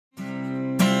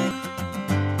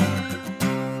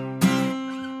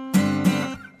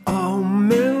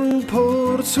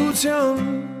ցության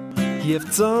եւ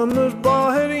ծանր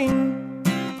բահերին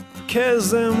քեզ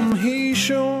եմ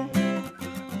հիշում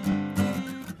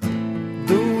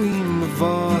դու իմ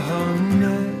վահանն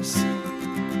ես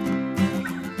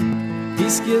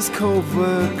իսկ ես քո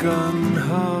վրան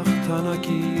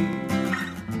հաղթանակի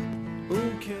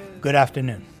Good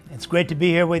afternoon. It's great to be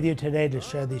here with you today to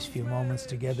share these few moments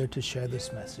together, to share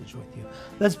this message with you.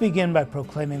 Let's begin by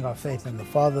proclaiming our faith in the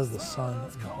Father, the Son,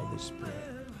 and the Holy Spirit.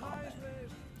 Amen.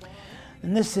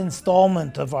 In this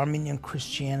installment of Armenian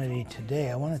Christianity today,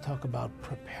 I want to talk about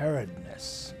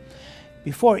preparedness.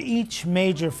 Before each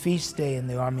major feast day in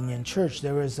the Armenian Church,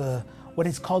 there is what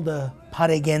is called a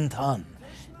paregentan.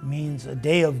 Means a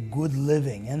day of good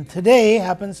living. And today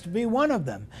happens to be one of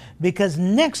them, because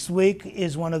next week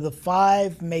is one of the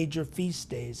 5 major feast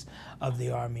days of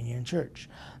the Armenian Church.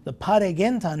 The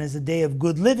Paregentan is a day of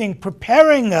good living,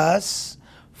 preparing us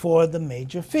for the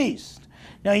major feast.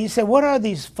 Now you say, what are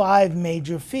these 5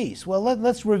 major feasts? Well,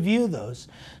 let's review those.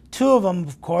 2 of them,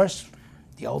 of course,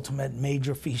 the ultimate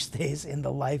major feast days in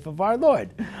the life of our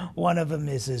Lord. One of them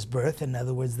is his birth, in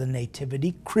other words, the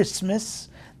Nativity, Christmas.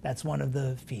 That's one of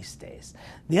the feast days.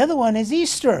 The other one is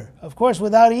Easter. Of course,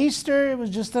 without Easter, it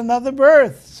was just another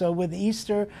birth. So with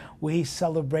Easter, we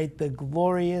celebrate the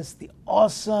glorious, the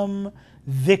awesome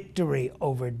victory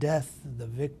over death, the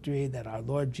victory that our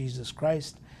Lord Jesus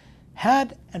Christ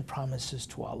had and promises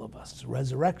to all of us.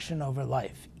 Resurrection over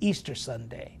life, Easter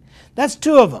Sunday. That's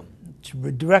 2 of them,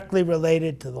 directly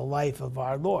related to the life of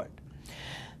our Lord.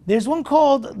 There's one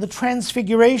called the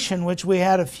Transfiguration, which we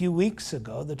had a few weeks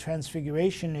ago. The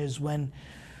Transfiguration is when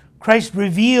Christ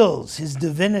reveals his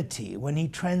divinity, when he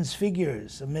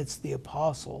transfigures amidst the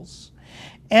apostles.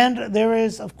 And there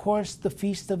is, of course, the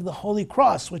Feast of the Holy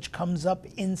Cross, which comes up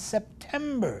in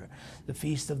September. The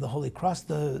Feast of the Holy Cross,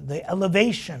 the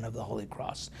elevation of the Holy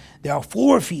Cross. There are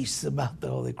 4 feasts about the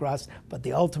Holy Cross, but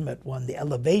the ultimate one, the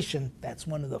elevation, that's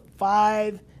one of the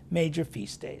 5 major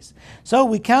feast days. So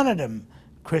we counted them: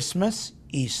 Christmas,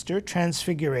 Easter,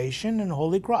 Transfiguration, and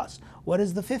Holy Cross. What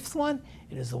is the 5th one?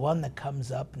 It is the one that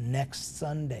comes up next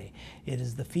Sunday. It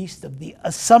is the Feast of the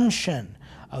Assumption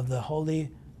of the Holy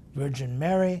Virgin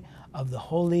Mary, of the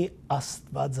Holy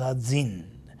Astvadzadzin.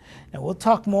 Now we'll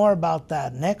talk more about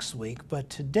that next week, but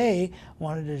today I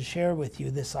wanted to share with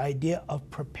you this idea of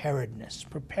preparedness,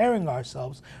 preparing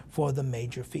ourselves for the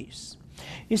major feasts.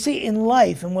 You see, in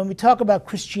life, and when we talk about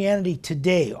Christianity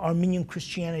today, Armenian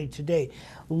Christianity today,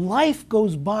 life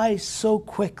goes by so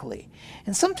quickly.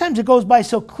 And sometimes it goes by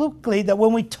so quickly that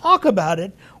when we talk about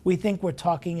it, we think we're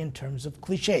talking in terms of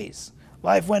cliches.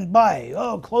 Life went by.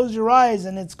 Oh, close your eyes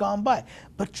and it's gone by.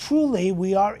 But truly,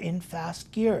 we are in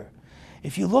fast gear.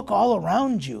 If you look all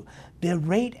around you, the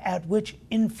rate at which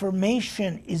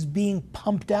information is being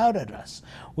pumped out at us.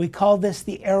 We call this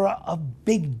the era of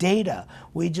big data.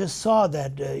 We just saw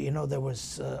that there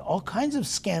was all kinds of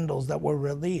scandals that were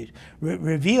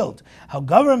revealed. How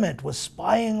government was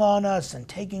spying on us and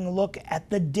taking a look at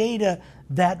the data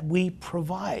that we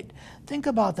provide. Think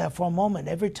about that for a moment.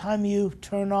 Every time you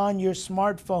turn on your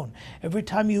smartphone, every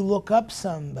time you look up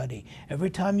somebody, every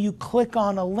time you click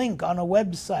on a link on a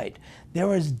website,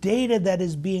 there is data that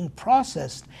is being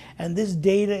processed, and this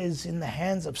data is in the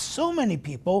hands of so many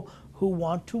people who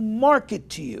want to market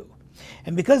to you.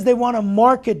 And because they want to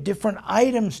market different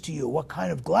items to you, what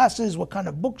kind of glasses, what kind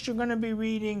of books you're going to be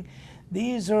reading,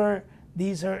 there's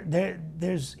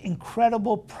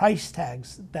incredible price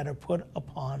tags that are put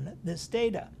upon this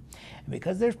data. And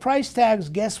because there's price tags,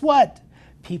 guess what?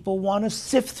 People want to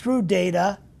sift through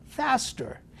data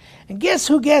faster. And guess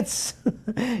who gets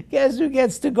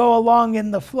to go along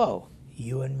in the flow?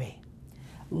 You and me.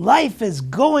 Life is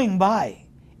going by.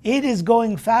 It is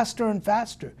going faster and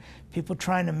faster. People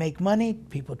trying to make money,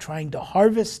 people trying to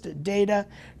harvest data,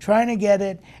 trying to get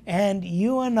it, and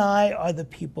you and I are the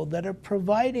people that are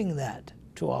providing that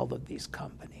to all of these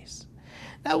companies.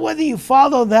 Now, whether you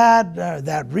follow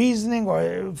that reasoning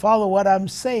or follow what I'm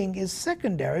saying is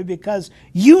secondary, because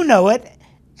you know it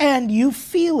and you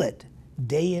feel it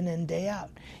day in and day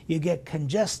out. You get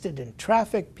congested in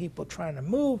traffic, people trying to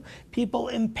move, people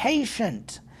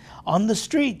impatient on the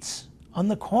streets, on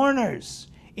the corners,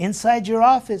 inside your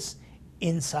office,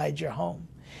 inside your home.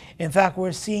 In fact,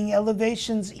 we're seeing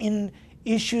elevations in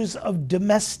issues of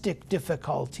domestic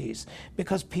difficulties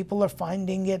because people are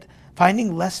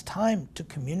finding less time to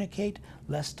communicate,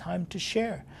 less time to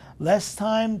share, less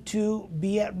time to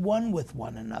be at one with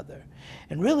one another.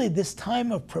 And really, this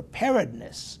time of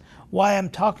preparedness, why I'm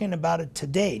talking about it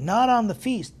today, not on the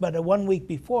feast, but 1 week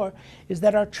before, is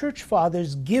that our church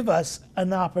fathers give us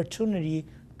an opportunity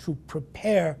to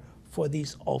prepare for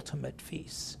these ultimate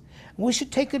feasts. We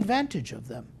should take advantage of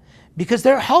them because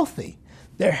they're healthy.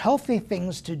 They're healthy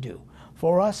things to do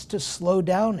for us to slow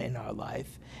down in our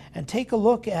life and take a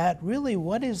look at really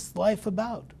what is life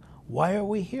about? Why are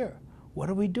we here? What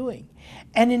are we doing?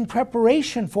 And in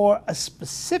preparation for a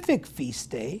specific feast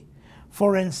day,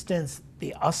 for instance,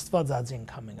 the Astvadzadzin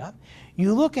coming up,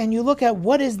 you look at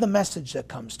what is the message that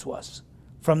comes to us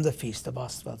from the feast of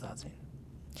Astvadzadzin.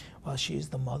 Well, she is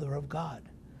the Mother of God.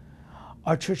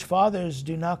 Our church fathers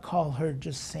do not call her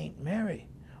just Saint Mary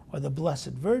or the Blessed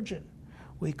Virgin.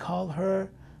 We call her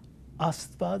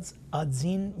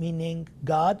Astvadzadzin, meaning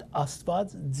God,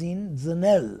 Astvadzin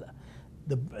Zanel,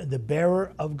 the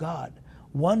bearer of God,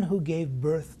 one who gave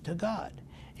birth to God.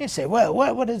 You say, well,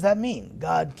 what does that mean?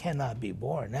 God cannot be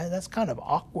born. That's kind of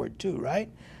awkward too,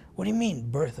 right? What do you mean,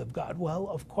 birth of God? Well,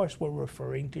 of course, we're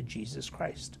referring to Jesus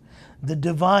Christ, the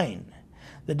divine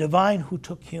who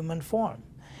took human form.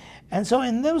 And so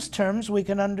in those terms, we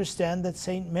can understand that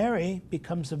Saint Mary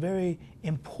becomes a very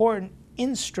important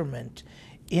instrument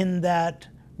in that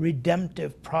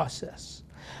redemptive process.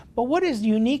 But what is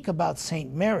unique about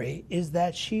Saint Mary is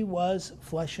that she was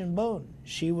flesh and bone.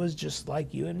 She was just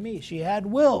like you and me. She had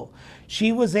will.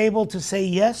 She was able to say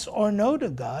yes or no to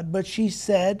God, but she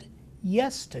said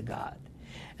yes to God.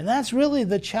 And that's really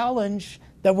the challenge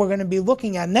that we're going to be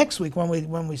looking at next week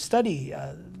when we study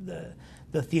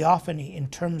the theophany in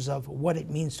terms of what it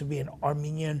means to be an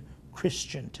Armenian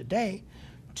Christian today.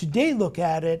 Today, look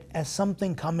at it as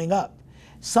something coming up,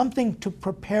 something to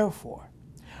prepare for.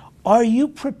 Are you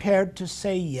prepared to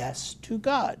say yes to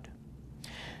God?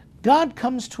 God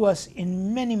comes to us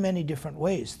in many, many different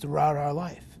ways throughout our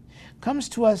life. Comes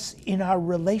to us in our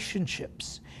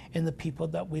relationships, in the people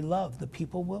that we love, the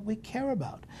people that we care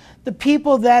about, the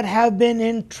people that have been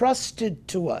entrusted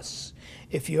to us.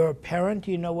 If you're a parent,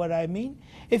 you know what I mean.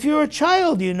 If you're a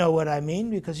child, you know what I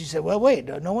mean, because you say, well, wait,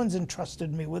 no one's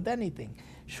entrusted me with anything.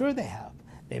 Sure they have.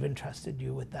 They've entrusted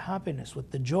you with the happiness,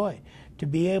 with the joy, to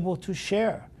be able to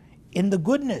share in the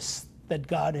goodness that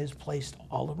God has placed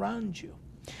all around you.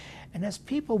 And as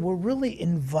people, we're really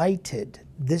invited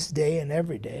this day and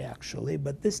every day, actually,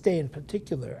 but this day in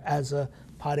particular, as a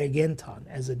paregenton,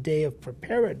 as a day of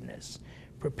preparedness,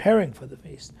 preparing for the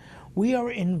feast, we are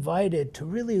invited to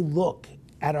really look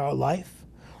at our life,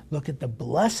 look at the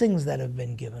blessings that have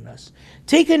been given us,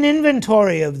 take an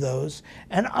inventory of those,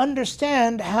 and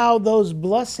understand how those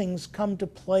blessings come to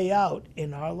play out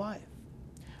in our life.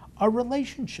 Our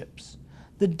relationships,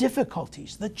 the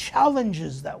difficulties, the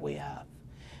challenges that we have.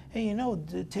 Hey,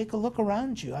 take a look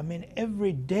around you. I mean,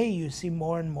 every day you see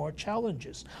more and more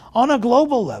challenges. On a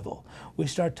global level, we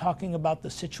start talking about the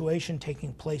situation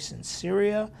taking place in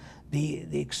Syria,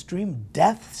 the extreme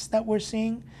deaths that we're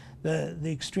seeing,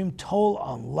 the extreme toll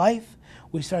on life.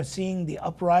 We start seeing the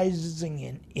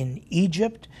uprising in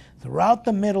Egypt, throughout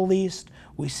the Middle East.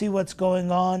 We see what's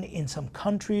going on in some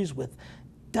countries with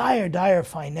dire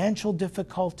financial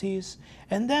difficulties.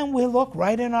 And then we look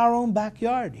right in our own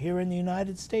backyard, here in the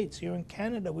United States, here in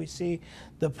Canada. We see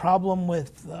the problem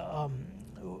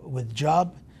with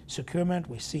job securement.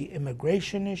 We see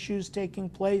immigration issues taking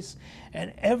place.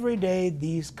 And every day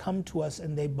these come to us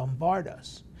and they bombard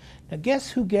us. Now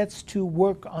guess who gets to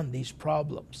work on these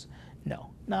problems?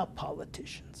 No, not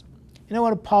politicians. You know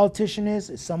what a politician is?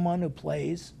 It's someone who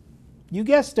plays, you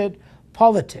guessed it,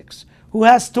 politics, who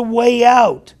has to weigh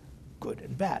out good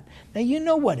and bad. Now, you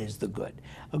know what is the good.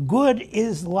 A good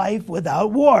is life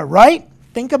without war, right?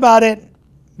 Think about it.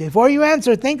 Before you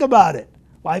answer, think about it.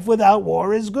 Life without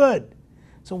war is good.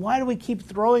 So why do we keep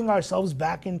throwing ourselves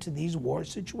back into these war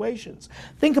situations?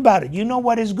 Think about it. You know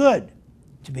what is good.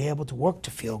 To be able to work,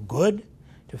 to feel good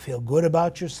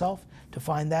about yourself, to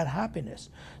find that happiness.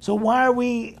 So why are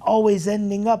we always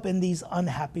ending up in these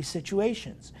unhappy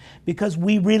situations? Because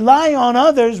we rely on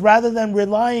others rather than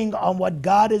relying on what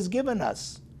God has given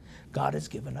us. God has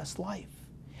given us life.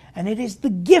 And it is the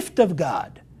gift of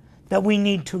God that we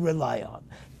need to rely on.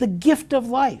 The gift of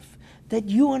life, that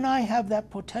you and I have that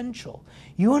potential.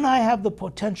 You and I have the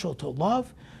potential to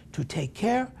love, to take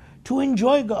care, to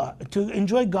enjoy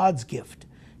God's gift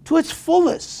to its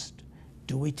fullest.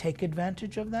 Do we take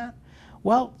advantage of that?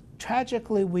 Well,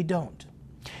 tragically, we don't.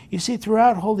 You see,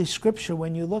 throughout Holy Scripture,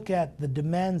 when you look at the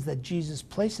demands that Jesus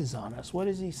places on us, what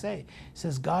does he say? He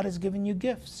says, God has given you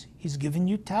gifts. He's given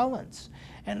you talents.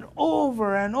 And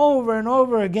over and over and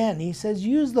over again, he says,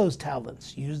 use those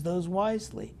talents. Use those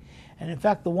wisely. And in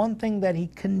fact, the one thing that he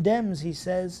condemns, he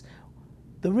says,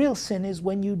 the real sin is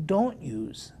when you don't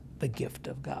use the gift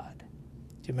of God.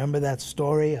 Do you remember that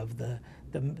story of the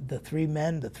three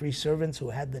men, the three servants who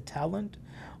had the talent?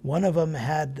 One of them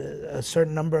had a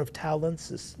certain number of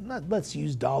talents. Let's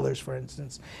use dollars, for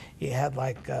instance. He had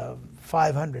like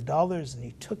 $500, and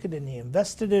he took it and he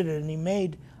invested it, and he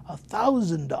made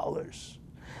 $1,000.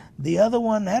 The other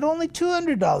one had only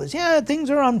 $200. Yeah, things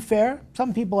are unfair.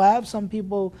 Some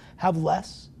people have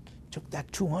less. Took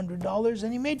that $200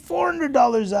 and he made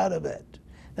 $400 out of it.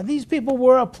 And these people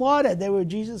were applauded.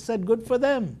 Jesus said, good for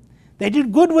them. They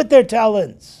did good with their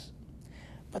talents.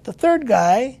 But the third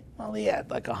guy, well, he had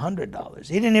like $100.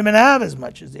 He didn't even have as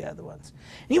much as the other ones.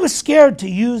 And he was scared to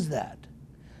use that.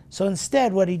 So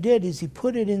instead, what he did is he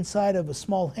put it inside of a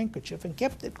small handkerchief and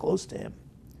kept it close to him.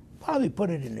 Probably put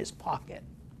it in his pocket.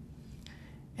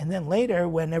 And then later,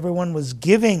 when everyone was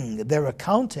giving their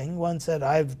accounting, one said,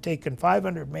 I've taken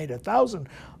 500, made 1,000.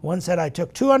 One said, I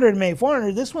took 200, made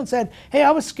 400. This one said, hey,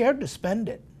 I was scared to spend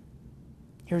it.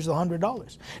 Here's the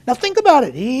 $100. Now think about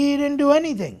it. He didn't do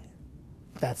anything.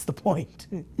 That's the point.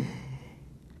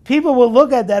 People will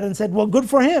look at that and said, well, good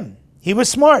for him. He was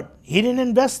smart. He didn't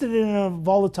invest it in a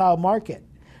volatile market.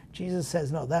 Jesus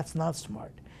says, no, that's not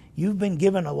smart. You've been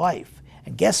given a life.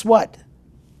 And guess what?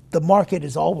 The market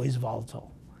is always volatile.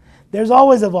 There's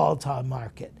always a volatile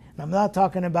market. And I'm not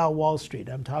talking about Wall Street.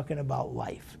 I'm talking about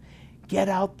life. Get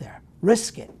out there.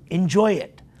 Risk it. Enjoy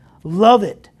it. Love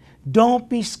it. Don't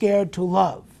be scared to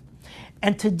love.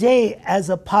 And today, as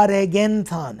a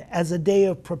paregenton, as a day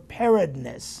of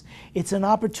preparedness, it's an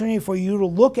opportunity for you to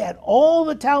look at all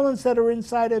the talents that are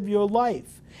inside of your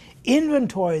life,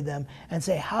 inventory them, and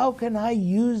say, how can I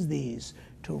use these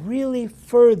to really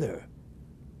further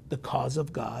the cause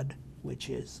of God, which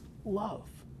is love?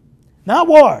 Not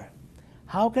war.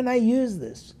 How can I use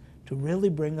this to really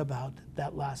bring about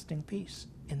that lasting peace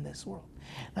in this world?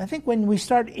 And I think when we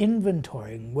start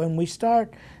inventorying, when we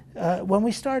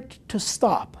start to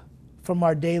stop from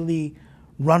our daily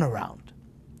runaround,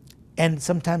 and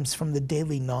sometimes from the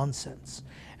daily nonsense,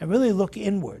 and really look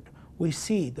inward, we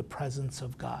see the presence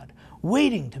of God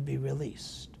waiting to be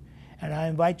released. And I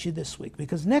invite you this week,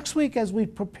 because next week, as we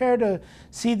prepare to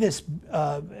see this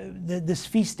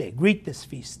feast day, greet this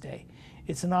feast day,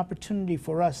 it's an opportunity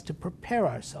for us to prepare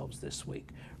ourselves this week,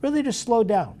 really to slow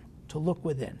down, to look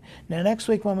within. Now, next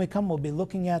week when we come, we'll be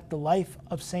looking at the life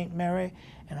of St. Mary,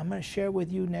 and I'm going to share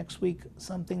with you next week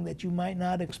something that you might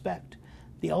not expect,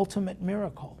 the ultimate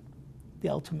miracle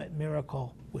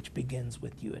which begins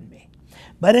with you and me.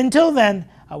 But until then,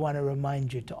 I want to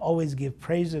remind you to always give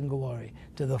praise and glory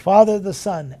to the Father, the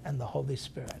Son, and the Holy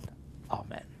Spirit.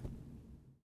 Amen.